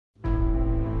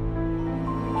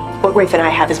What Rafe and I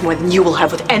have is more than you will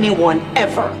have with anyone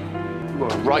ever. You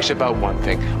are right about one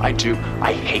thing. I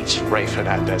hate Rafe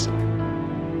Hernandez. I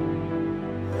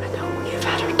know we've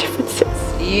had our differences.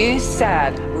 You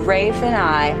said Rafe and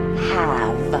I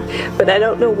have. But I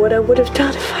don't know what I would have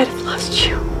done if I'd have lost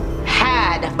you.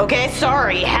 Had, okay?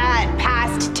 Sorry, had,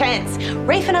 past tense.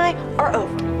 Rafe and I are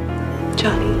over.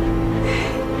 Johnny,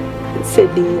 and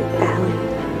Sydney, and Allie,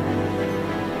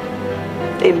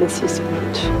 they miss you so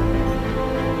much.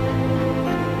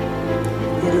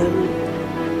 They love you.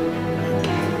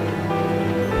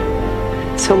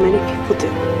 So many people do.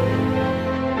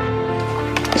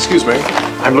 Excuse me,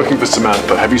 I'm looking for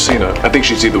Samantha. Have you seen her? I think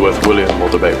she's either with William or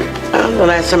the baby. The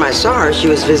last time I saw her, she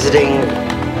was visiting.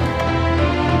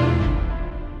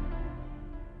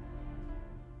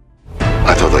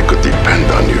 I thought I could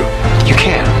depend on you. You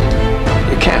can,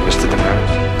 Mr.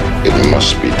 DeMarriage. It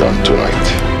must be done tonight.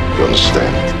 You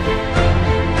understand?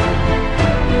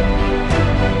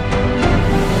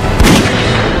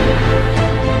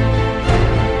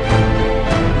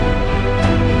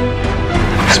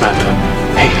 Samantha,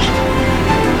 hey,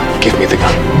 give me the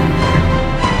gun.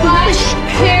 1,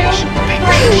 2,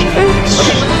 3.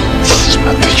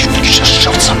 Samantha, you just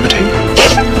shot somebody.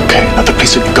 Okay, now the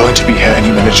police are going to be here any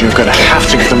minute. You're going to have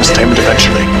to give them a statement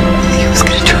eventually. He was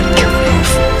gonna try to kill me.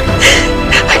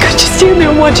 I couldn't just stand there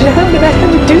and watch it happen. I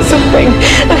had to do something.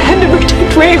 I had to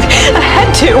protect Rafe. I had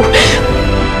to.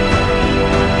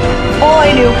 All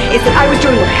I knew is that I was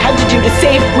doing what I had to do to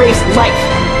save Rafe's life.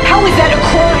 How is that a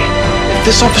crime? If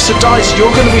this officer dies,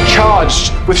 you're going to be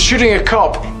charged with shooting a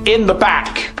cop in the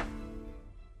back.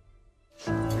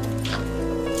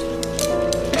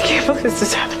 I can't believe this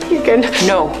is happening again.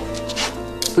 No,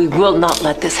 we will not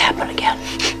let this happen again.